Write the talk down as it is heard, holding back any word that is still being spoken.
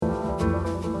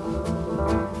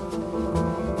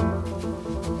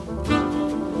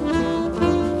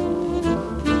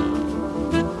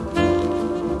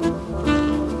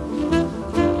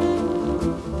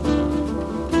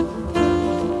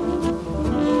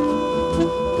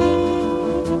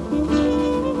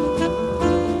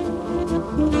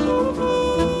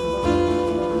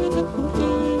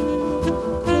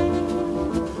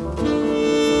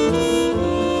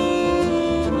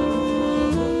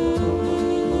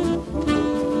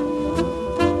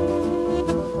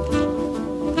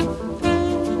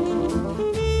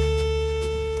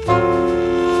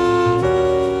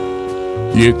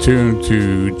You're tuned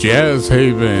to Jazz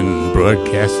Haven,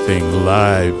 broadcasting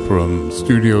live from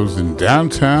studios in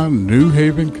downtown New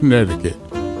Haven, Connecticut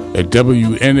at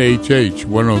WNHH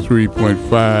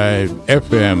 103.5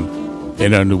 FM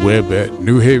and on the web at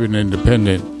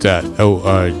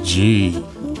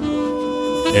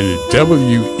newhavenindependent.org. And at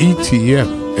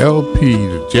WETF LP,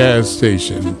 the jazz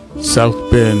station, South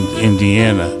Bend,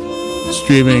 Indiana,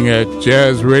 streaming at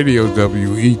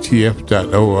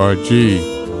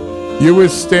jazzradiowetf.org. You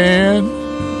with Stan,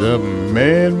 the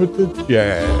man with the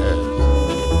jazz.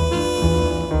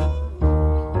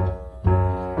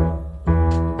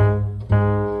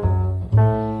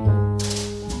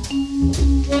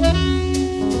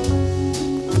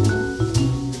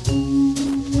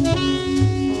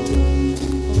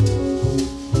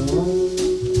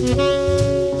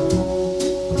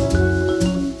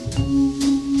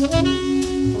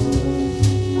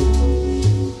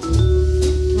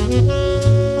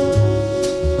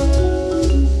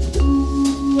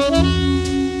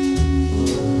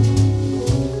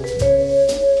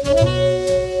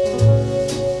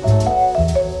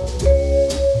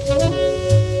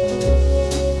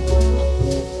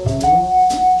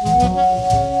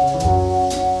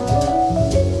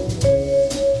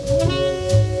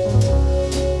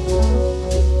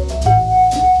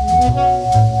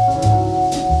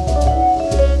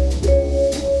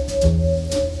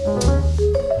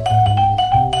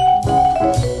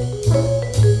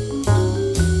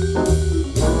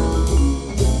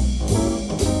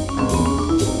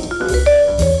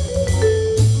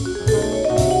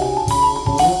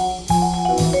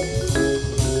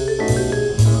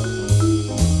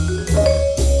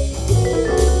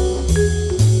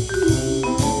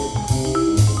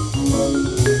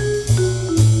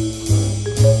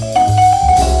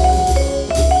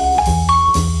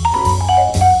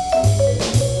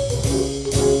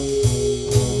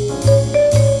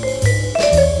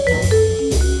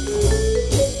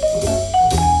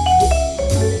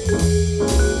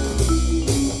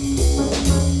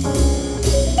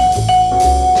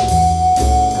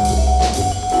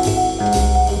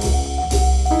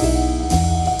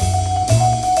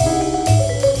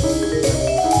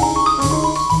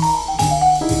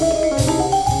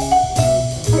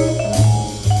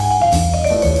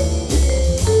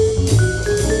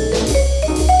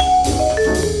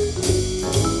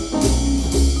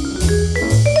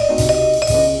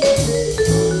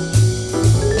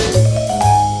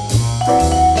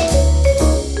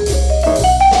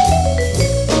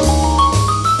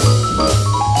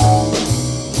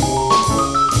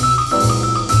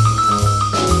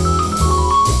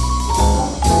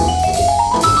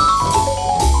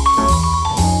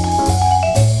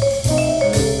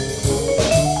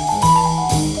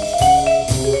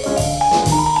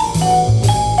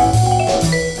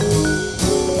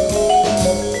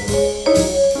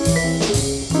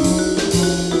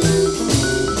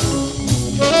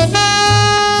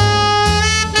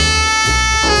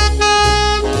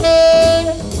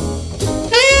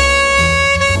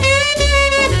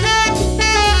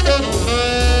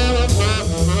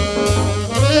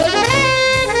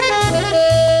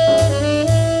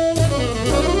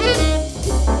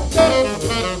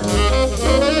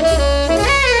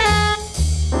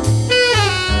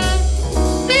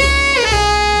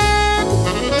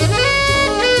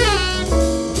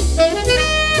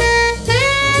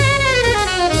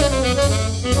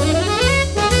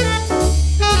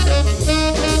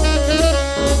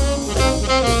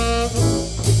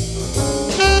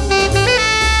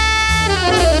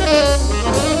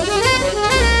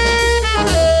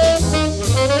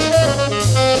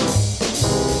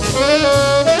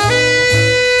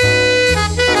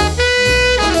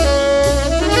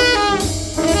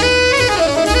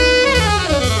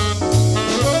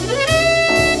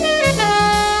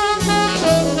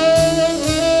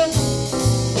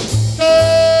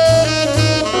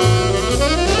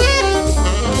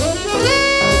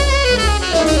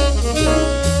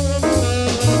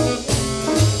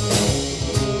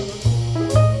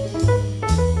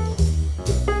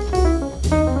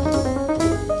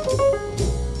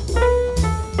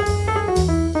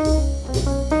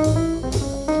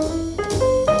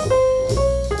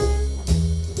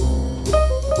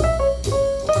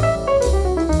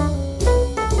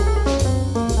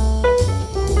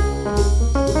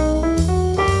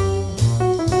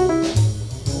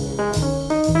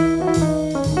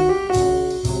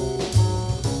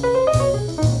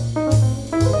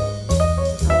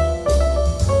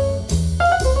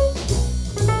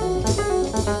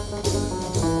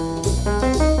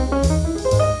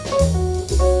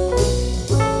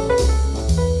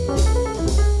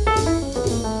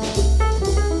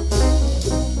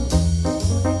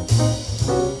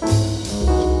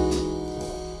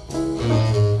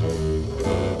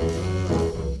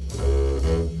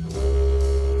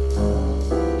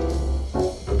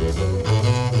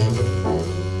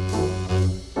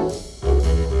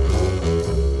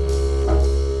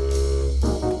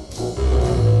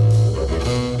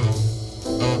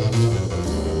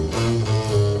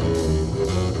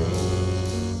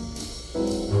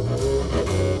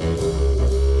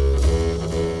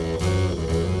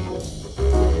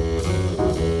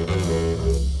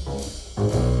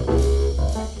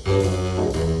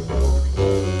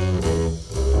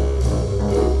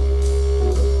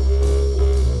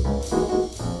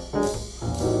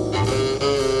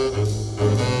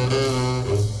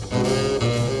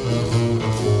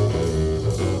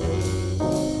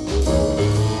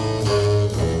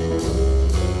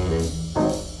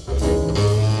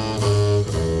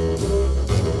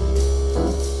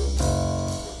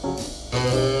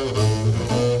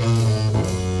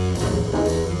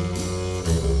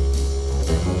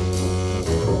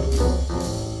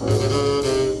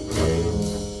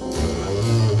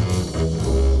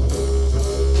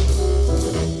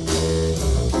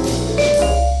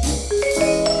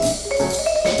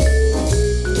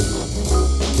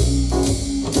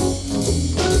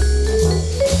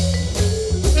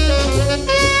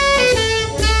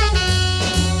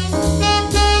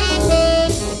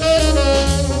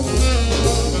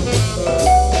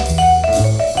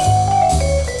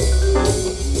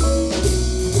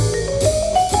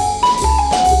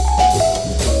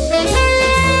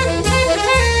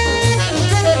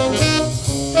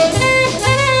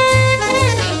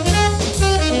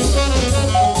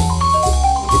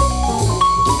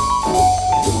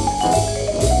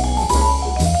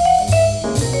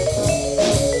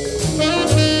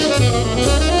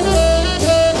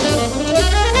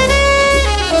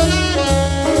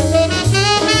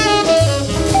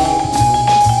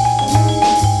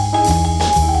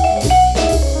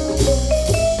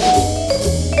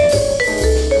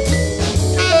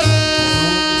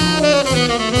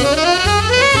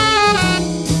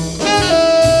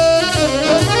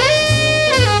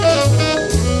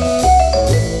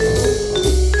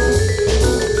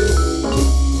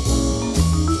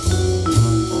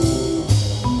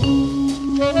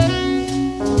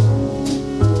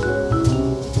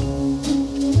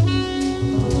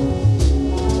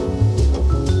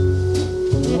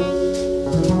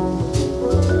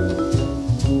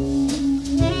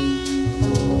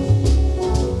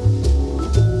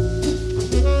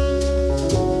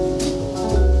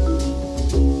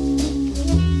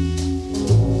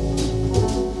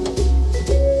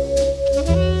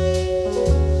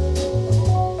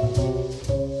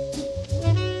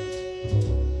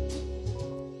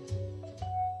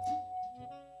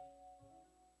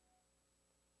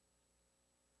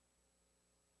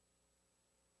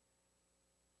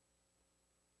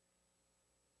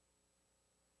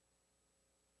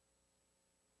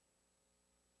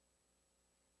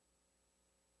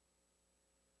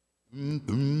 You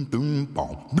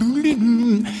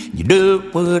know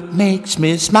what makes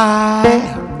me smile?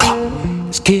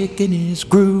 It's kicking his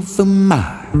groove for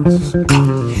miles.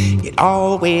 It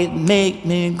always makes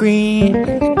me grin,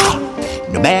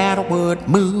 no matter what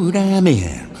mood I'm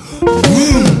in.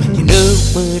 You know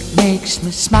what makes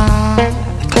me smile?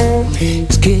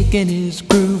 It's kicking his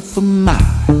groove for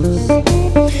miles.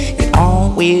 It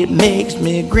always makes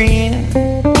me grin,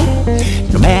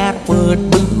 no matter what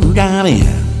mood I'm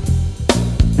in.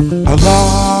 A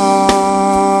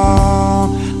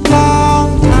long,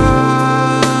 long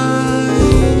time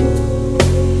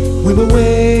we were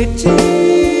waiting.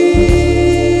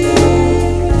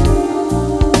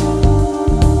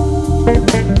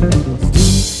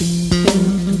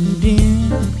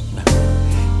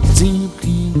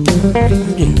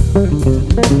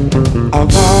 A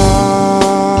long,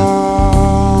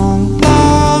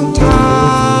 long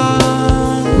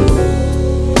time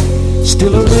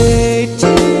still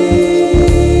awaiting.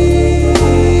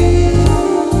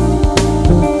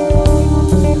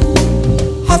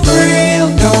 I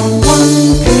thrilled on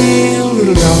one pale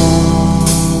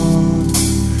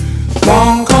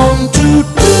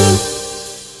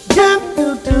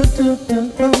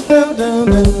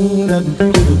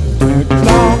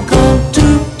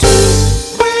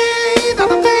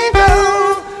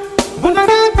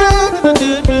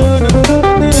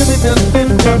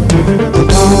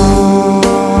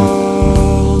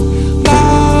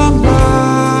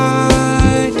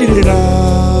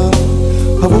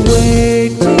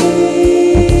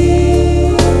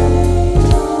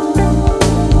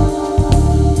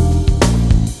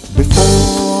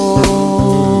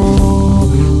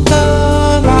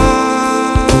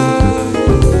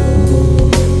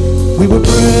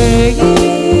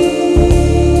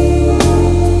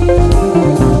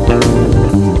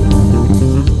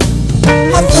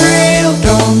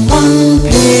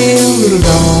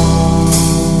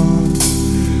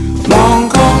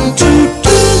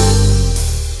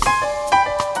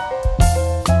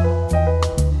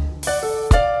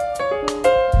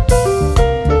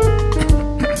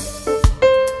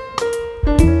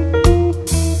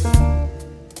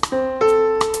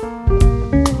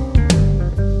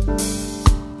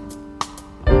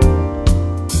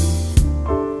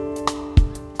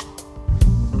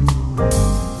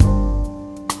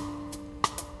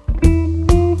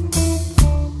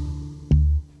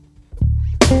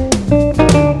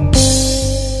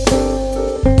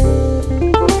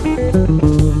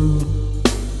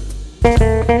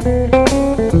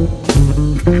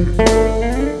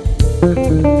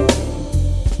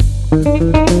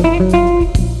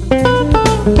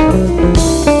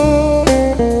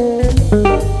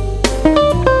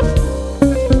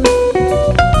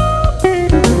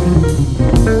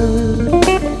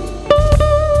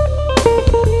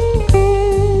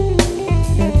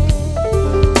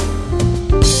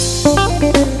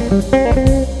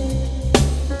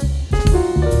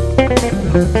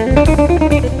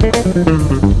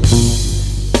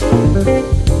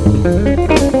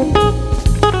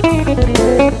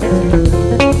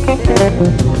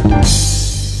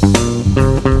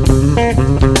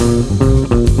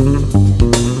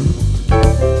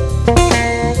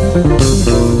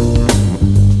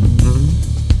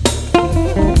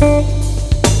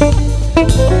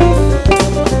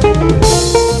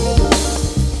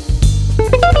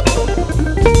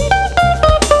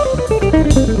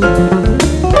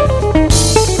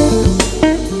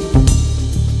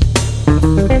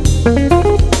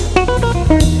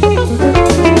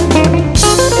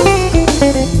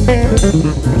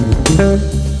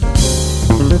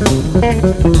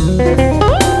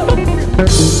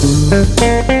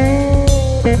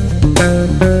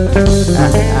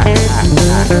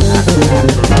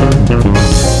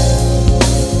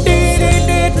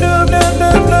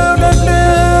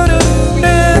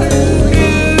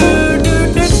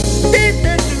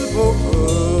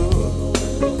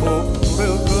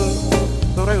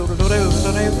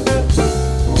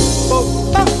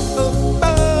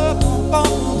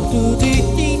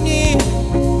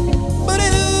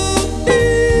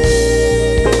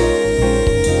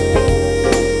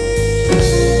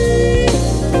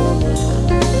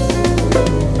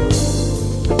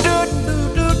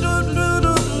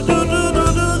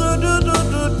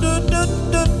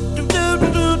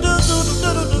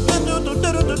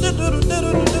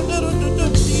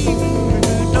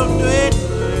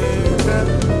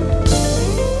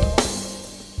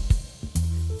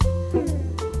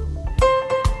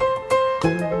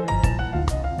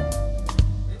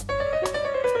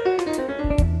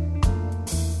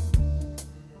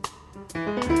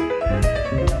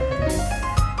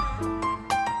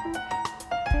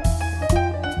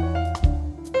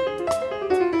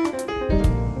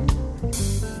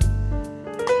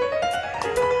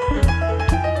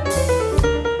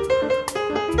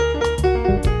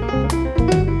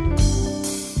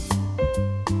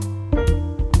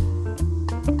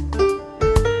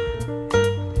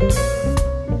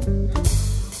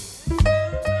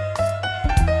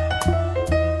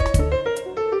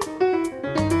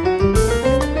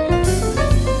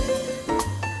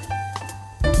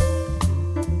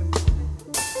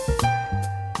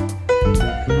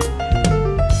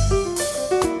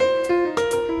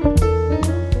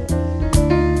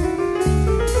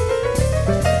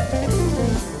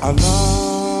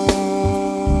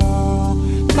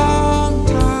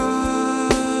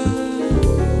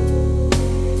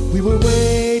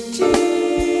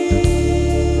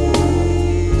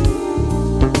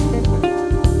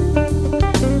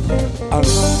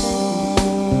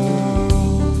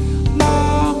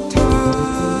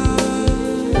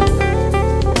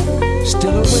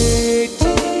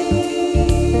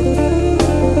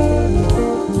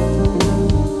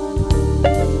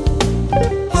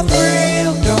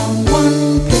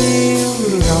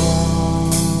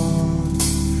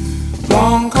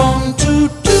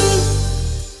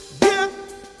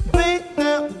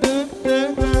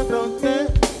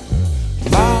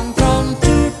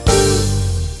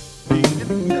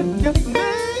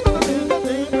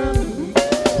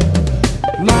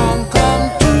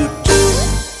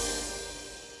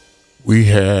We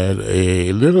had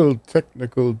a little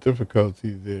technical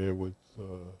difficulty there with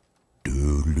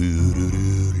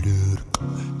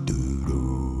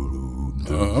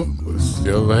we're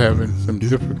still having some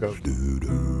difficulty.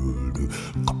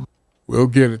 We'll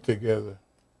get it together.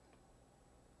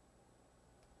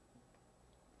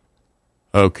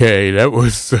 Okay, that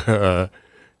was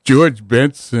George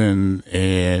Benson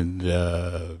and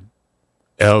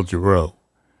Al Jarreau,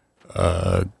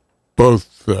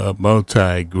 both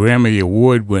multi-Grammy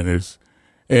Award winners.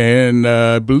 And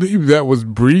I believe that was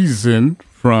Breezin'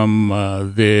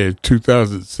 from their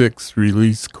 2006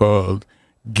 release called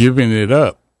Giving It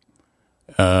Up.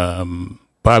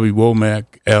 Bobby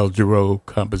Womack, Al Jarreau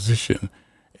composition.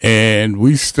 And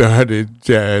we started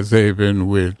Jazz Haven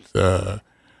with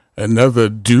another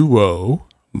duo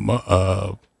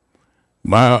with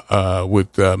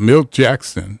Milt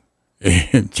Jackson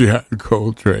and John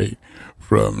Coltrane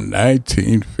from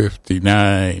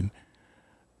 1959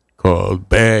 called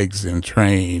Bags and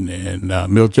Train.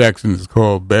 And Milt Jackson is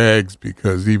called Bags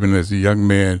because even as a young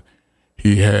man,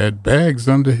 he had bags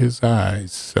under his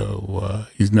eyes, so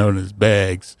he's known as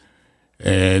Bags.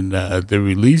 And the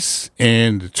release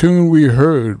and the tune we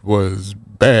heard was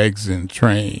Bags and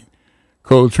Train.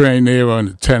 Coltrane there on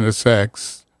the tenor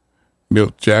sax,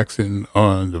 Milt Jackson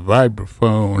on the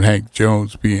vibraphone, Hank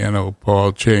Jones piano,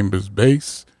 Paul Chambers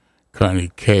bass,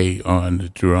 Connie Kay on the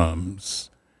drums.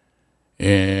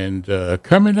 And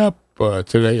coming up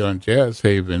today on Jazz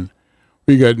Haven,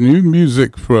 We got new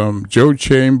music from Joe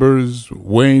Chambers,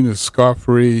 Wayne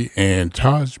Escoffery, and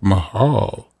Taj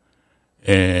Mahal.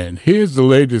 And here's the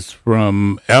latest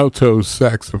from alto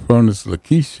saxophonist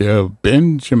Lakeisha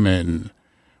Benjamin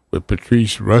with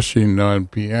Patrice Rushing on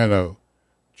piano.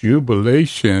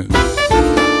 Jubilation.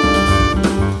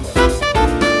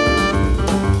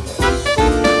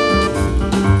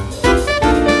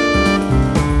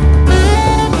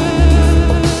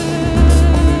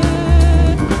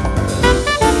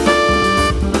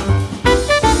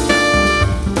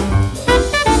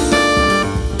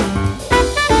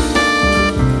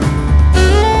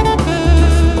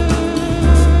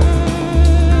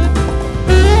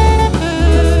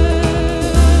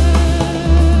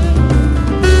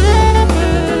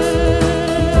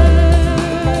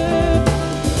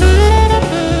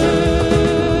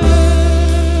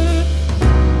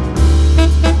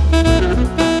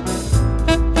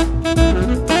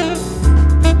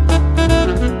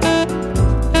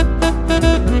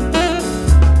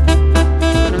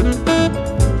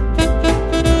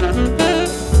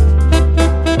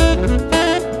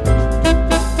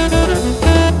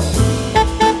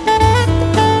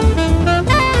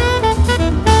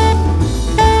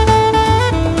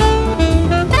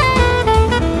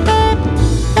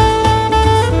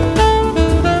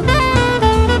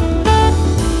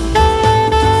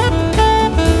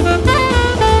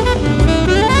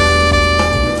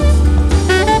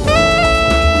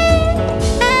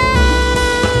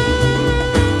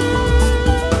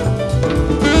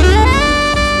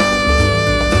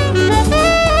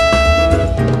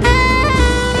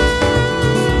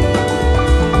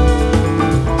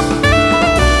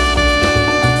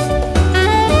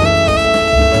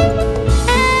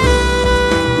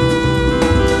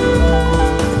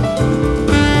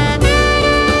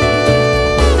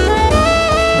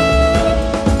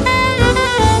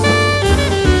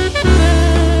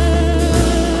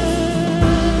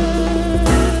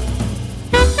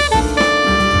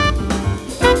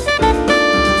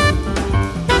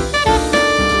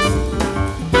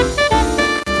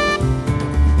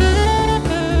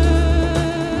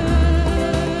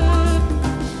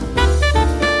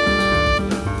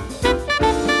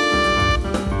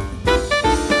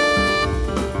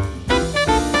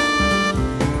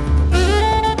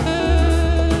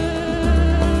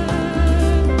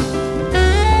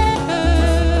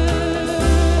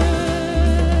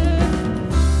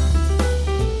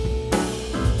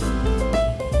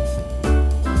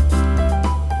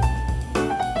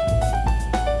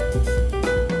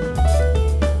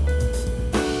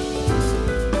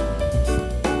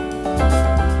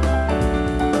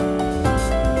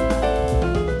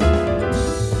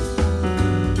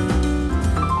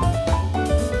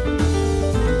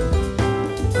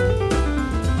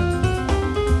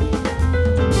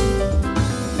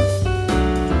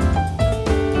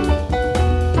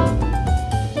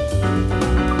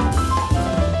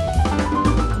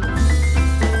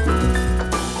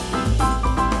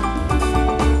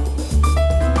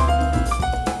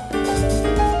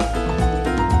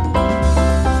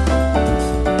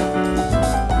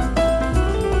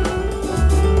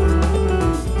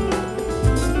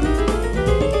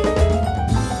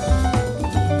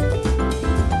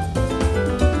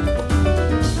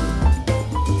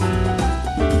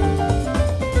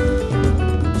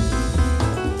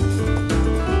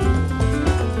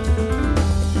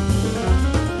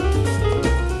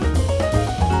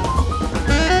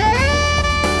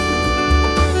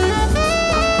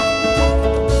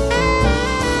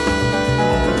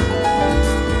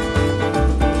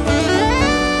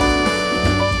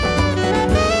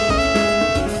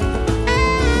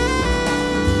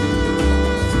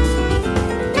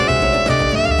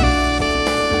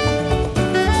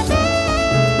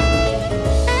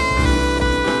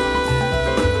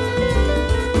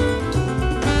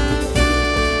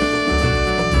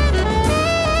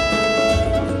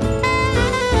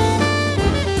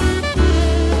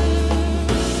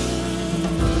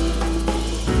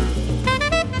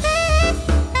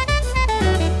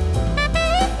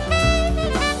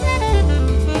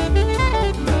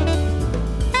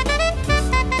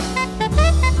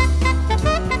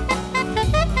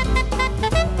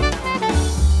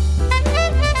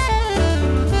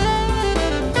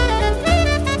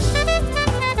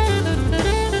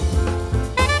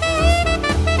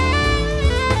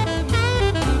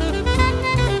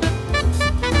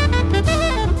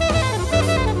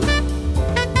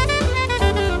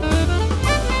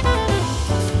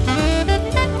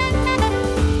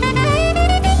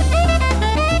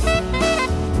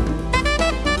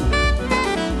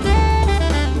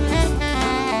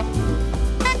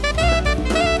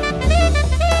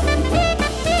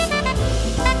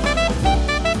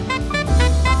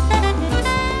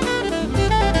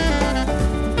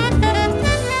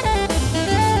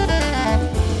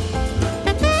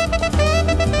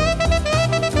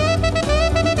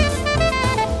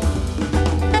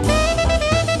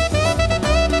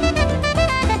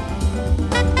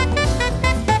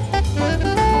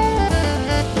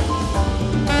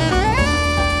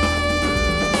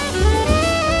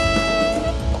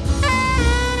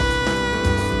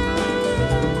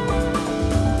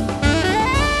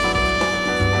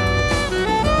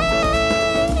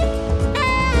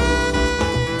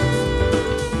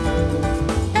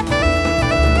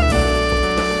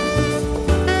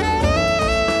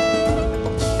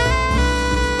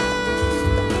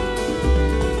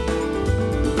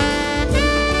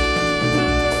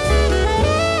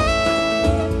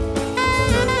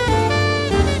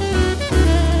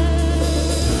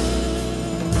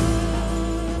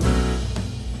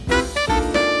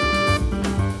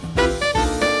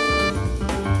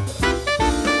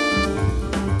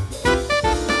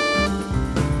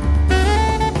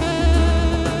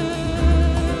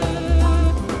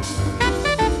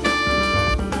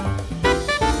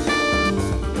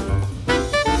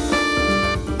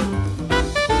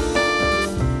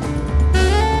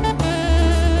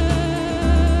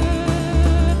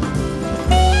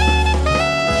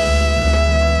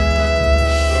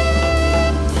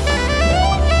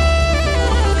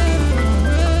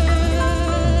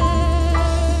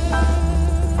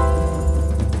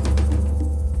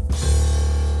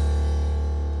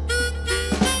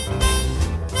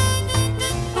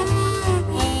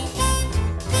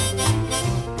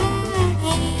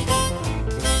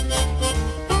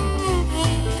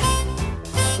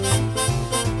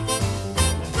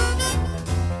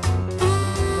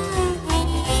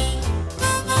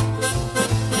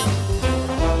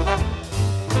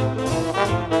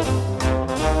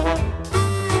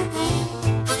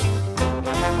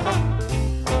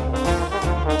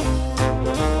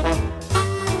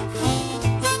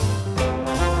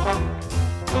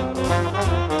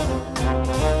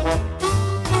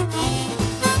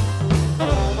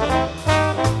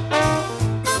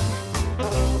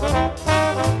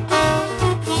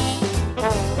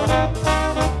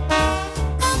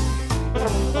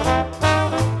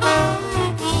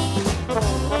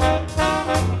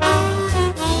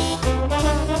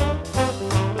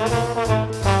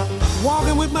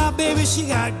 with my baby, she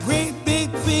got great big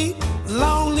feet,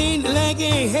 long lean leg,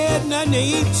 ain't had nothing to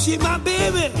eat. She my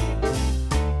baby,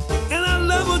 and I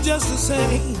love her just the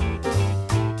same.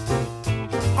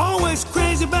 Always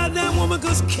crazy about that woman,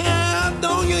 cause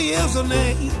Caledonia is her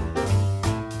name.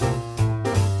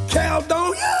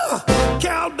 Caledonia,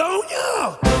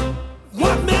 Caledonia,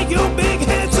 what make your big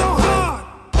head so hard?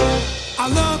 I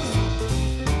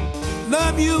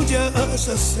love you just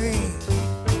the same.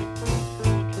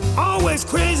 Always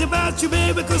crazy about you,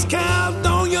 baby, cause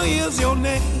Caledonia is your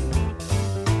name.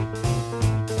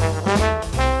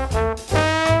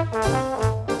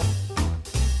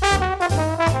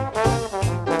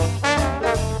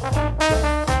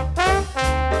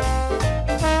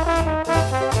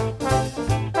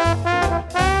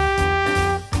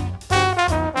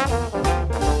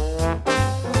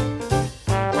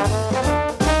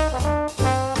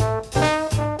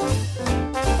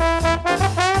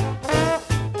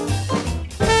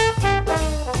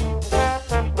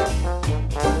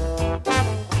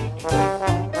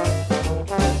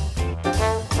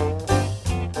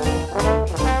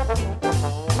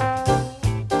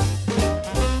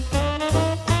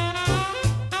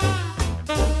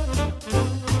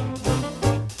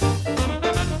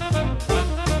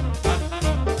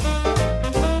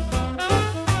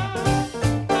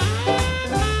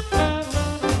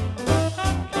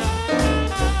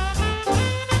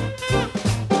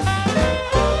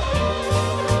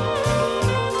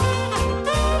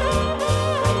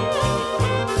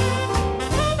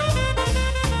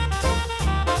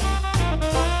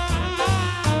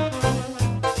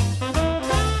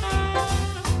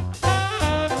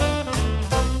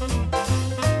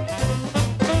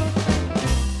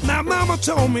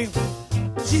 Told me,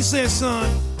 she said, son,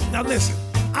 now listen,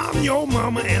 I'm your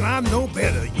mama and I know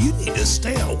better. You need to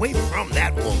stay away from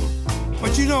that woman.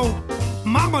 But you know,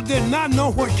 mama did not know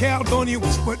what Caledonia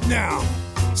was putting down.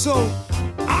 So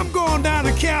I'm going down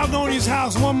to Caledonia's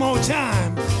house one more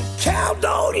time.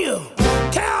 Caledonia,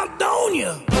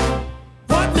 Caledonia,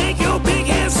 what make your big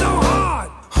head so hard?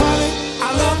 Honey,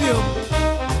 I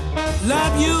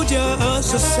love you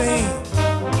just the same.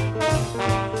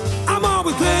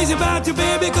 Crazy about you,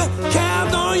 baby, cause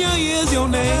Caledonia is your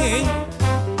name.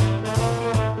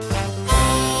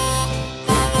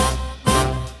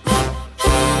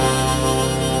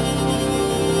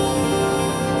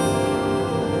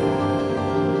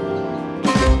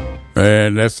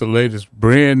 And that's the latest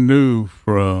brand new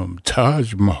from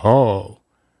Taj Mahal,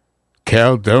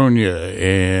 Caledonia.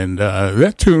 And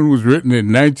that tune was written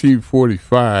in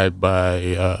 1945 by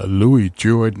Louis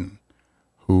Jordan,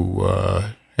 who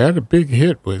had a big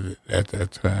hit with it at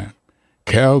that time.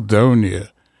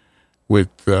 Caledonia, with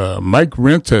Mike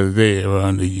Renter there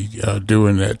on the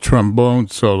doing that trombone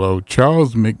solo,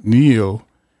 Charles McNeil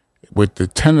with the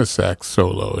tenor sax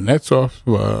solo, and that's off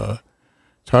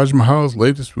Taj Mahal's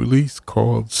latest release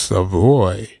called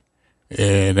Savoy.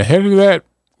 And ahead of that,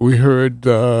 we heard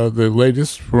the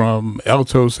latest from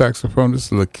alto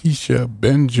saxophonist Lakeisha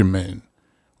Benjamin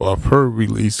off her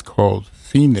release called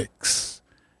Phoenix.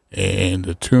 And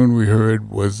the tune we heard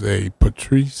was a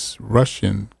Patrice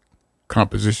Rushen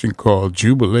composition called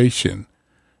Jubilation.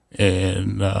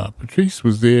 And Patrice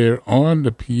was there on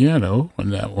the piano on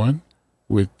that one,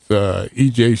 with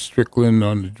E.J. Strickland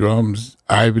on the drums,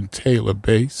 Ivan Taylor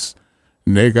bass,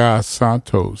 Negar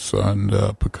Santos on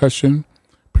the percussion,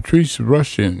 Patrice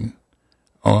Rushen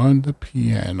on the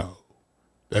piano.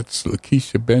 That's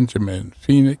Lakeisha Benjamin,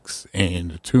 Phoenix,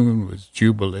 and the tune was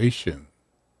Jubilation.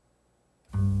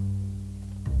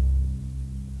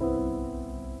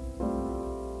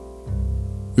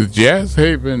 The Jazz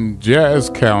Haven Jazz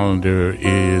Calendar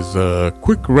is a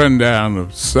quick rundown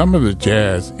of some of the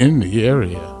jazz in the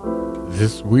area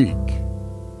this week.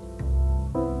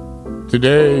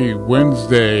 Today,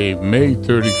 Wednesday, May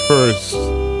 31st,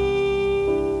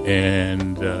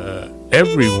 and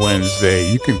every Wednesday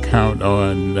you can count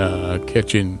on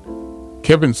catching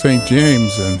Kevin St.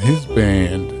 James and his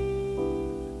band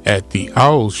at the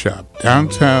Owl Shop,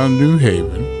 downtown New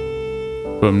Haven,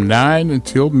 from 9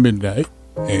 until midnight,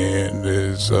 and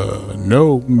there's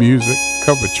no music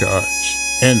cover charge,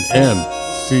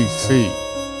 NMCC.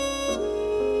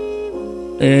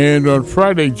 And on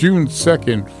Friday, June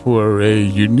 2nd, for a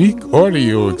unique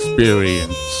audio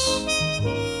experience,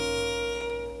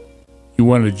 you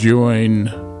want to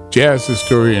join jazz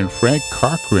historian Frank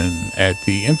Cochran at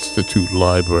the Institute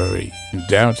Library in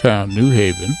downtown New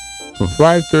Haven from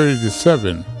 5:30 to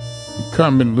 7.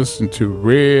 Come and listen to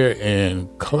rare and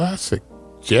classic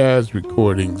jazz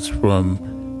recordings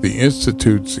from the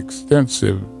Institute's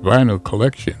extensive vinyl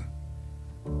collection.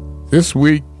 This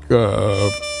week,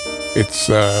 It's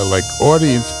like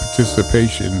audience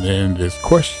participation, and there's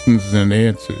questions and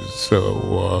answers.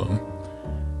 So,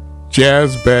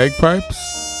 jazz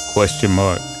bagpipes? Question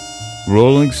mark.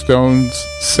 Rolling Stones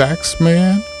sax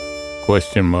man?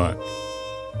 Question mark.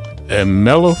 A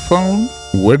mellophone?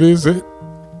 What is it?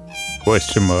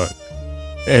 Question mark.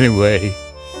 Anyway,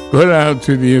 go down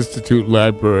to the Institute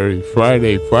Library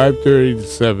Friday, 5:30 to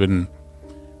 7.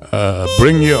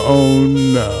 Bring your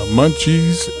own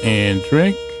munchies and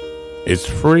drink. It's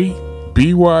free,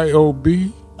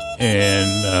 BYOB,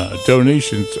 and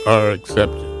donations are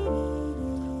accepted.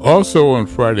 Also on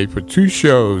Friday for 2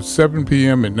 shows, 7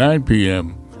 p.m. and 9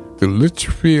 p.m., the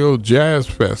Litchfield Jazz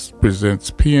Fest presents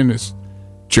pianist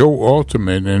Joe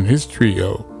Alterman and his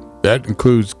trio. That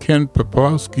includes Ken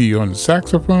Popowski on the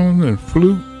saxophone and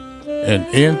flute and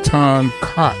Anton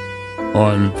Kott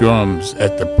on drums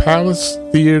at the Palace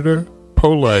Theater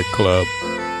Poli Club,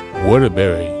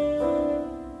 Waterbury.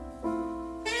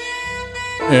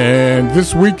 And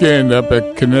this weekend up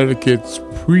at Connecticut's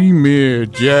premier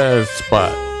jazz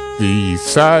spot, the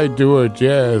Side Door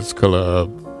Jazz Club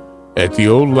at the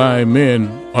Old Lime Inn.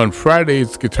 On Friday,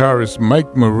 it's guitarist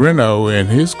Mike Marino and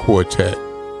his quartet,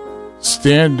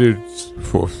 Standards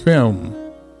for Film.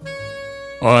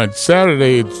 On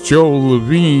Saturday, it's Joel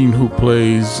Levine who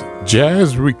plays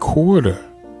Jazz Recorder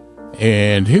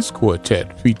and his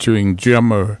quartet featuring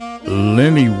drummer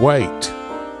Lenny White.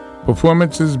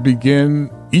 Performances begin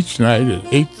each night at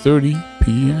 8:30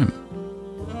 p.m.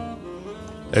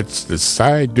 That's the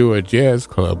Side Door Jazz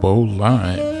Club, Old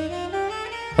Lime.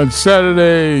 On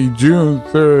Saturday, June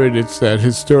 3rd, it's that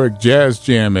historic jazz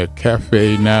jam at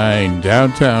Cafe 9,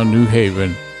 downtown New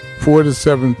Haven, 4 to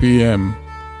 7 p.m.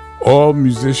 All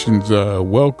musicians are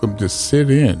welcome to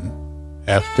sit in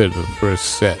after the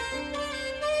first set.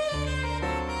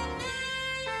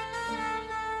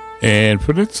 And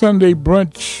for that Sunday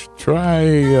brunch, try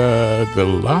the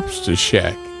Lobster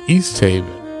Shack, East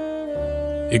Haven.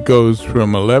 It goes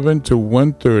from 11 a.m. to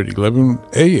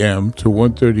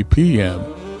 1:30 p.m.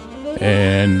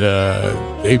 And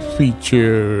they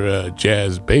feature a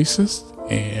jazz bassist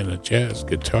and a jazz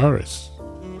guitarist.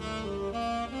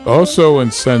 Also on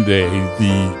Sunday,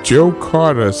 the Joe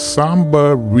Carter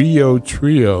Samba Rio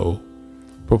Trio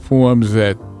performs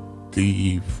at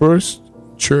the First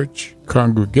Church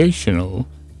Congregational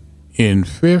in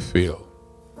Fairfield.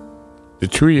 The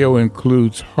trio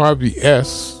includes Harvey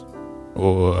S.,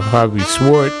 or Harvey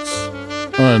Swartz,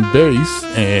 on bass,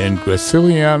 and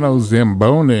Graciliano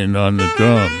Zambonin on the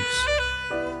drums.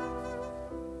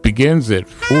 Begins at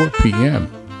 4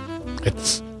 p.m.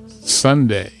 It's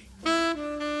Sunday.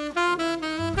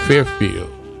 Fairfield.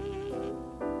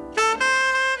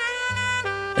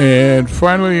 And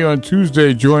finally on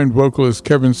Tuesday, join vocalist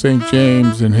Kevin St.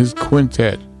 James and his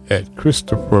quintet at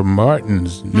Christopher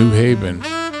Martin's, New Haven.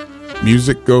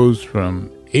 Music goes from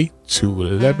 8 to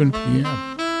 11 p.m.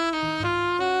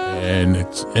 And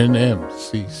it's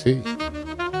NMCC.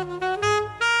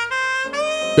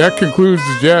 That concludes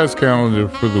the jazz calendar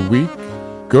for the week.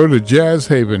 Go to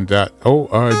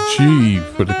jazzhaven.org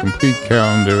for the complete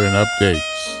calendar and updates.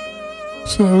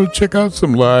 So check out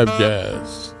some live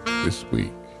jazz this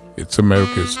week. It's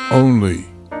America's only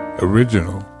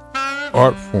original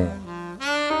art form.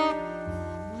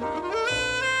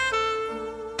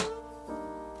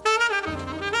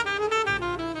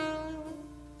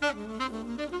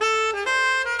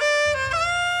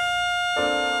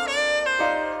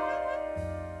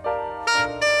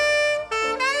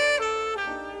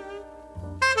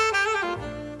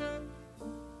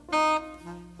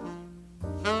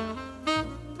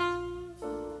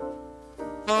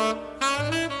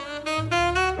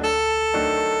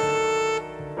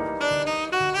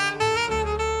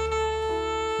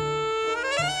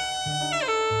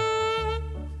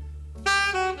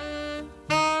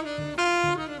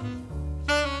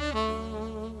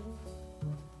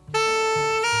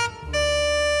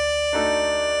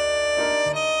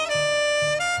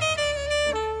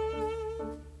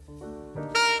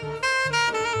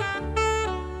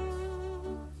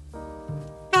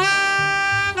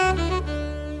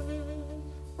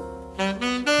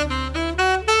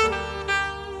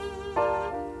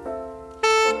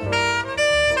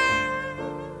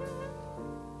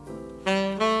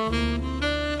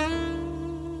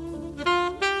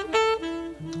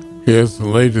 Here's the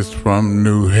latest from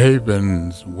New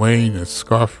Haven's Wayne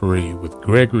Escoffery with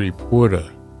Gregory Porter,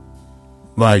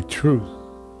 My Truth.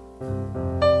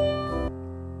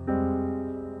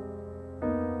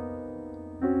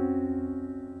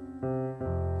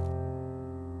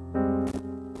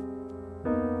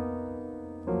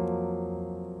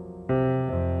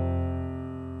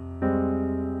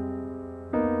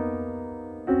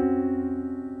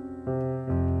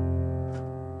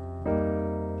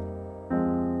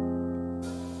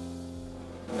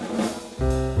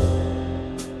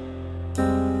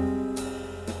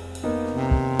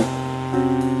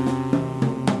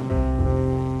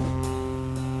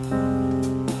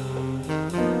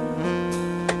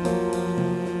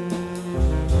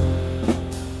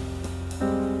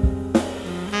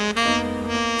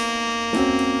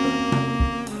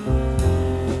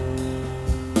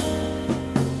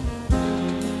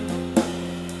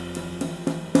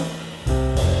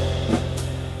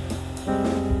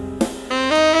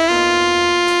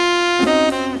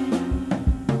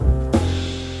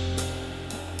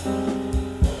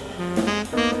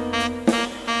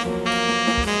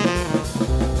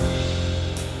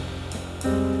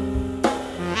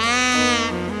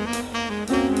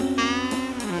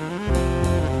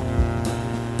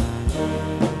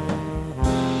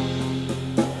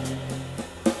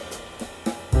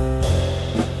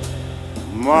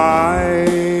 My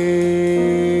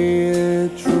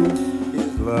truth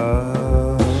is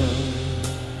love.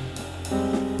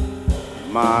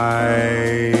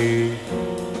 My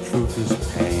truth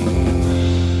is pain.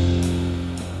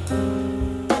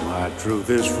 My truth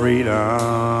is freedom.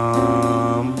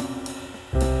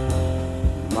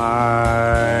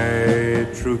 My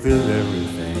truth is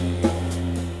everything.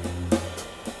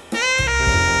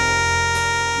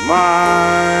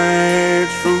 My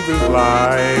truth is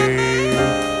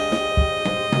life.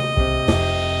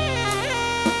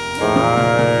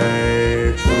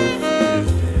 My truth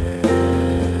is death.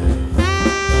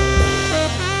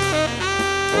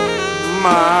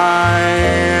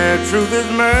 My truth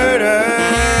is murder.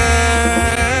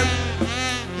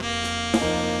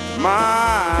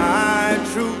 My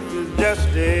truth is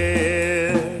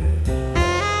justice.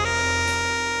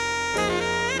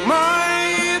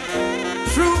 My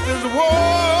truth is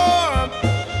war.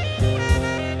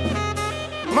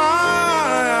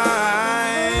 My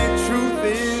truth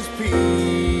is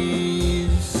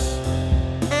peace.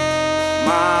 My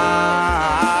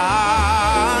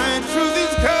truth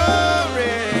is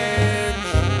courage.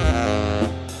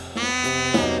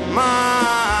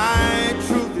 My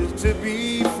truth is to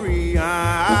be free.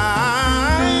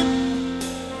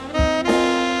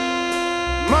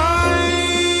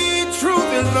 My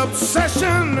truth is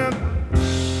obsession.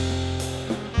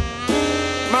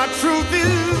 My truth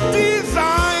is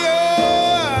desire.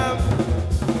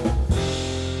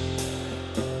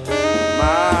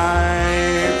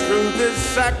 My truth is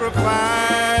sacrifice.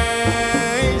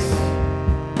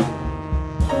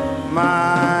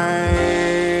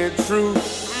 My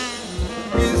truth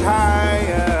is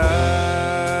higher.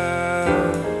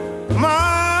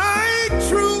 My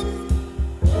truth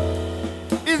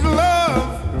is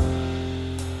love.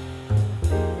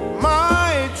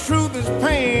 My truth is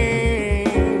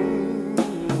pain.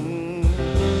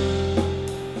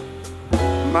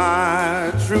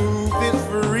 My truth is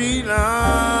freedom.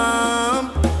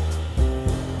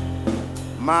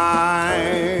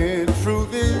 My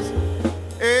truth is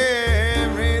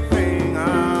everything.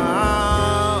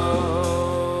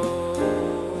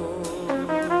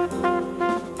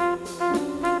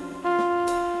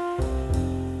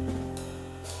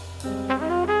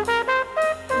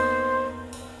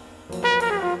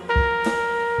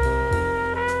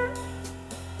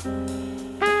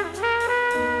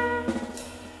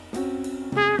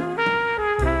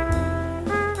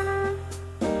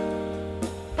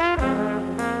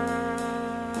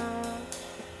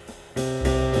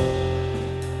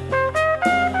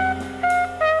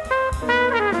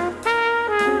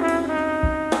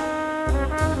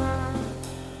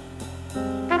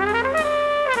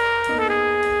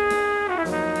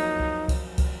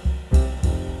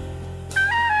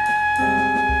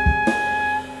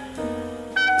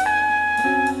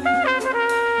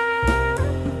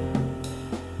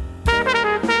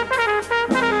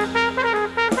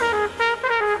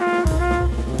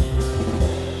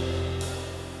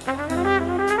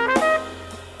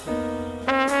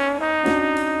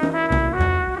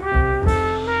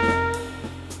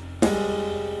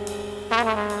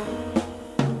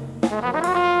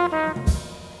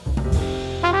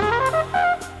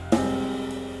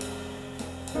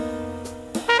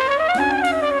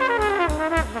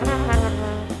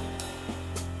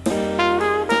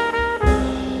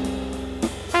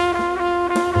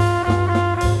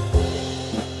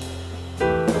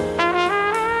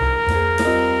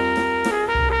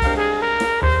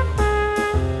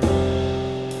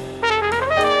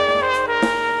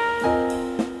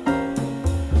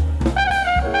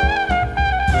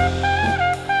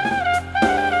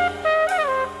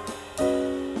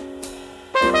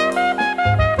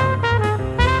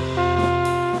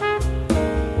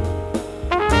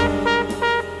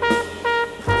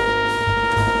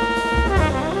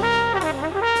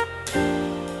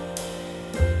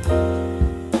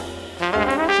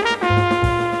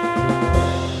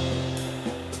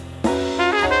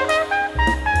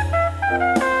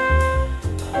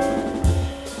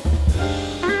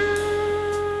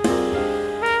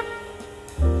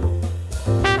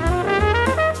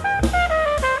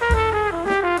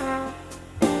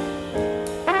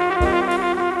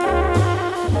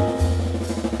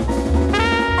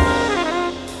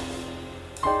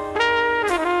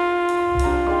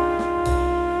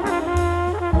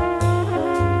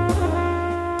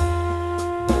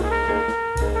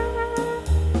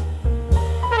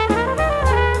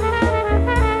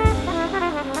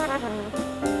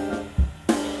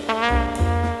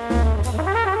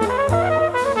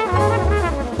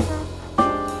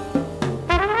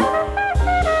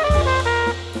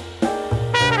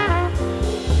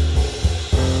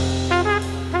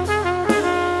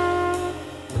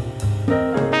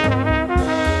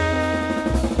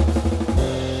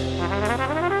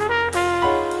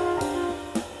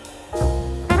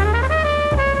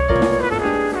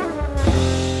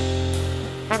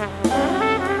 My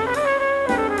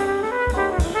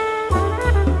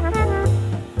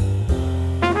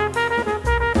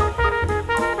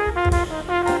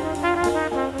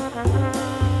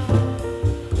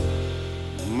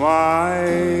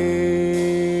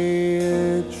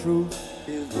truth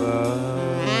is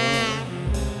love.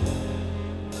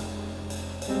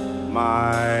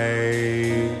 My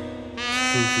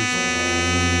truth is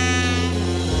pain.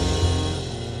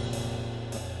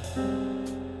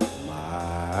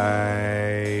 My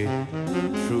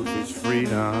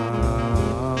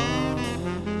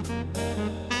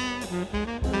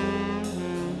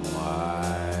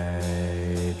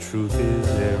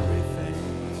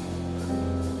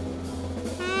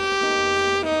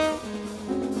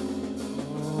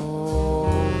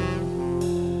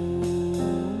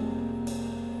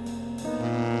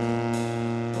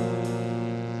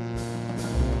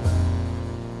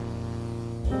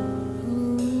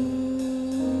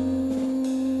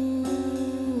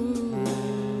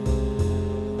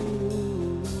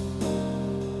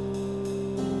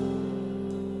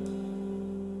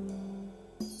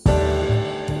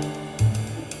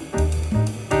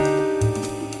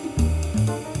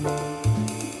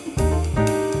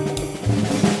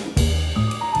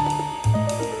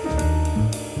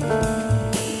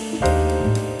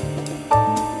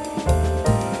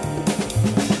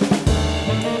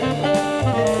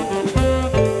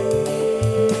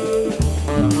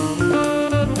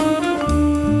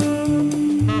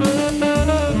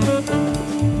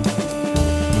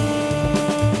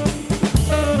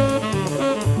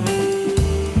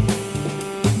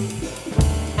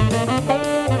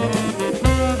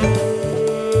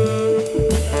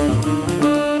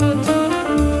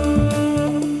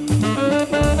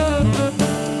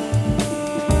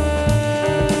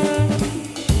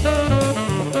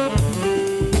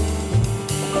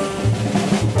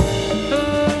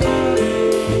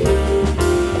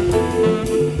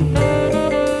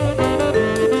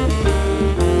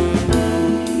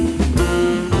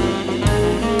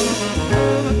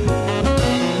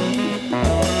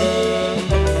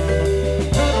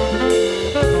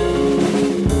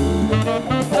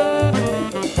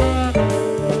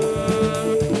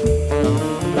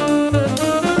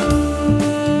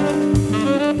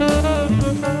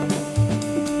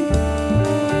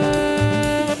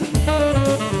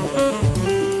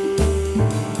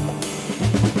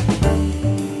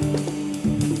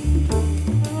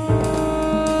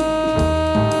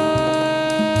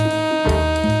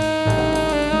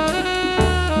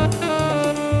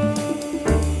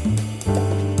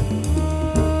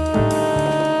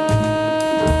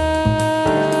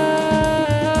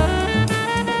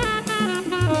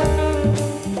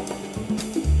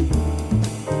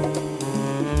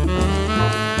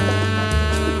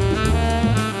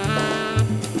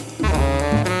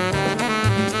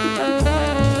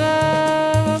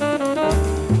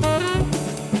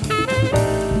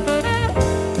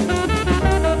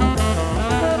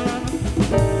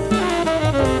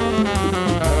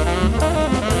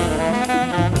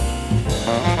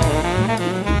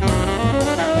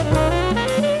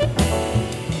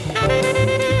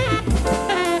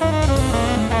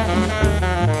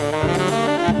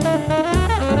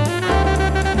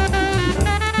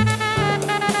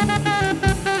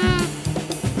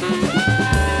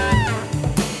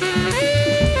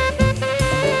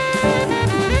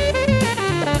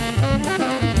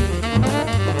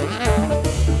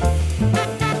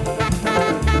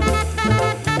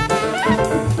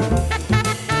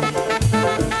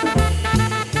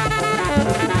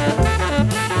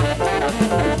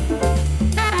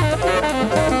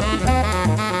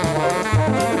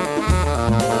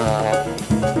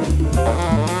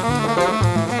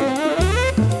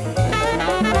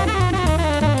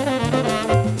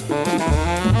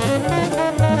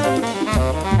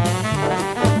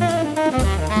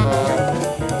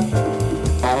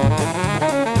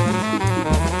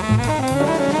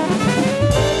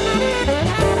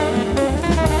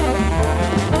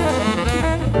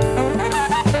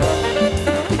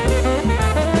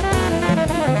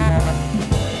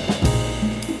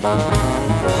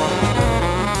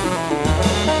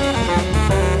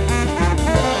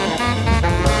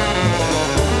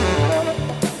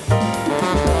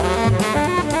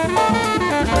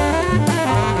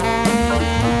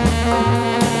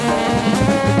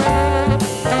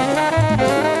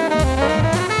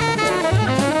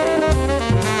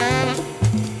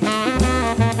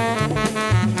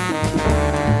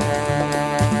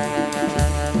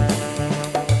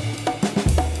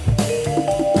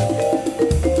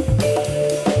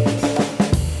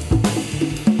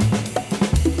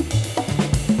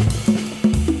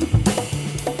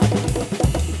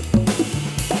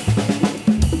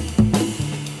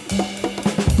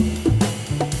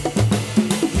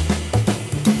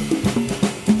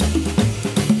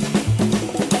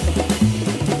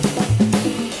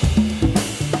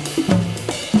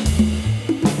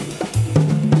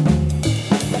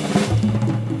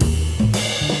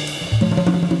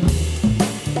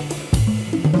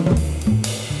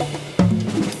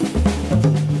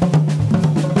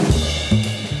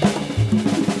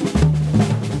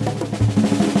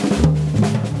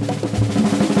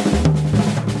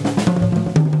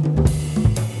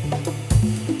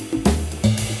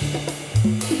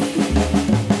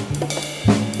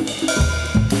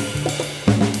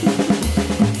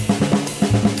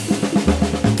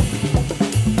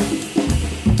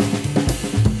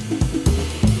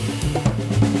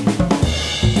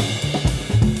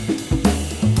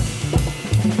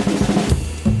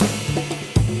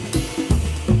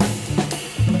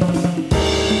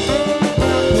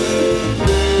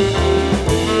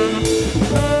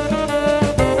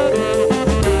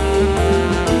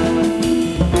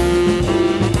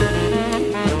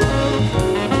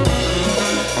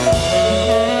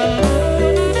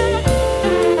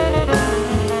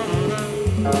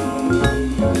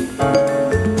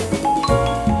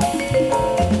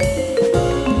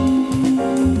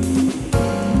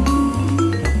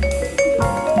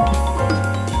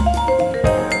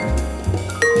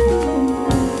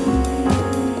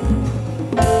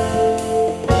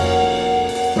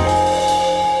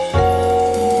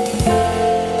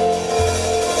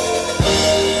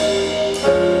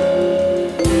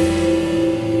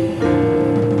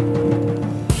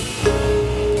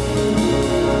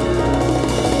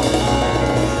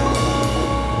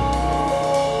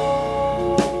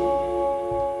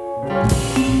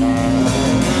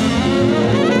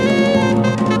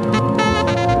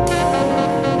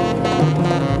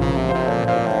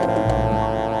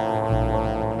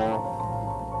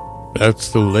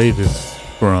That's the latest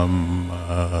from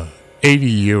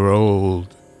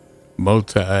 80-year-old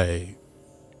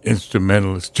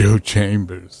multi-instrumentalist Joe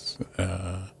Chambers.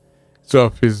 It's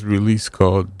off his release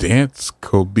called Dance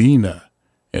Cobina,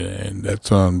 and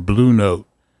that's on Blue Note.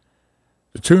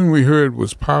 The tune we heard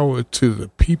was Power to the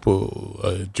People,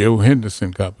 a Joe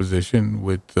Henderson composition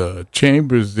with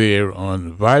Chambers there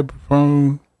on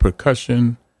vibraphone,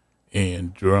 percussion,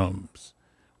 and drums.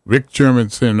 Rick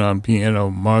Germanson on piano,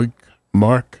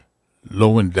 Mark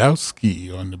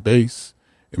Lewandowski on the bass,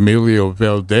 Emilio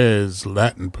Valdez,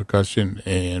 Latin percussion,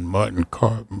 and Marvin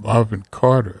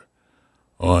Carter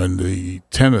on the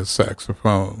tenor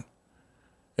saxophone.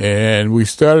 And we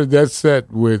started that set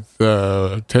with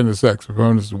tenor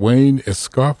saxophonist Wayne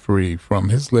Escoffery from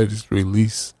his latest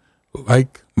release,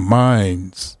 Like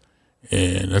Minds,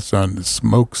 and that's on the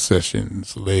Smoke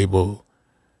Sessions label.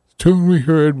 The tune we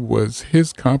heard was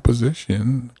his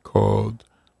composition called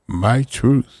My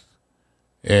Truth.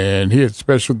 And he had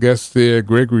special guests there,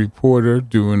 Gregory Porter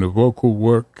doing the vocal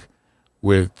work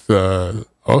with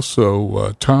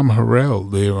also Tom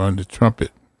Harrell there on the trumpet.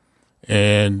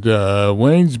 And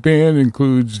Wayne's band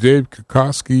includes Dave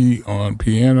Kokoski on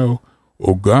piano,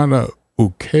 Ogana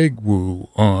Ukegwu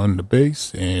on the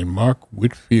bass, and Mark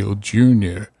Whitfield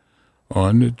Jr.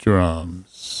 on the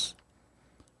drums.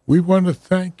 We want to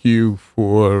thank you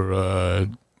for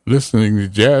listening to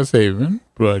Jazz Haven,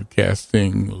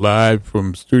 broadcasting live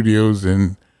from studios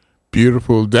in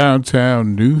beautiful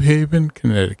downtown New Haven,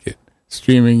 Connecticut,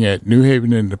 streaming at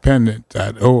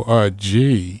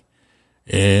newhavenindependent.org,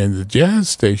 and the jazz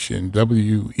station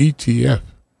WETF,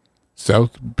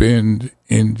 South Bend,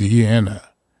 Indiana,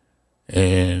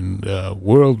 and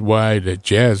worldwide at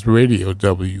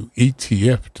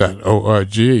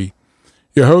jazzradio.wetf.org.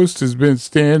 Your host has been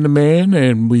Stan the Man,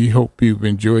 and we hope you've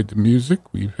enjoyed the music.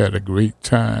 We've had a great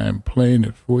time playing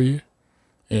it for you,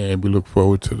 and we look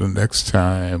forward to the next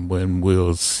time when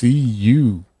we'll see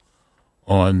you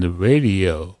on the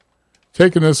radio.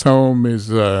 Taking us home is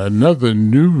another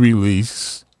new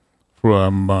release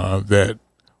from that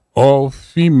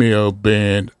all-female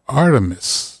band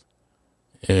Artemis,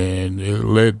 and they're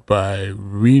led by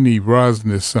Renee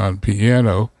Rosnes on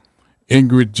piano,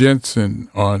 Ingrid Jensen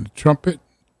on trumpet,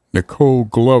 Nicole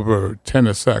Glover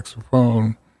tenor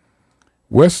saxophone,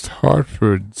 West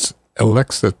Hartford's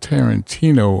Alexa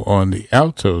Tarantino on the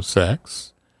alto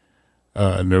sax,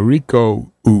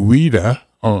 Noriko Ueda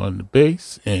on the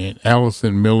bass, and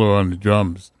Allison Miller on the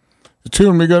drums. The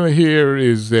tune we're going to hear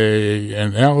is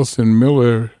an Allison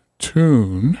Miller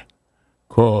tune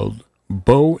called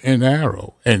Bow and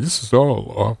Arrow, and this is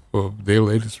all off of their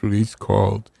latest release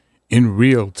called In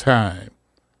Real Time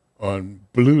on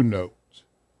Blue Note.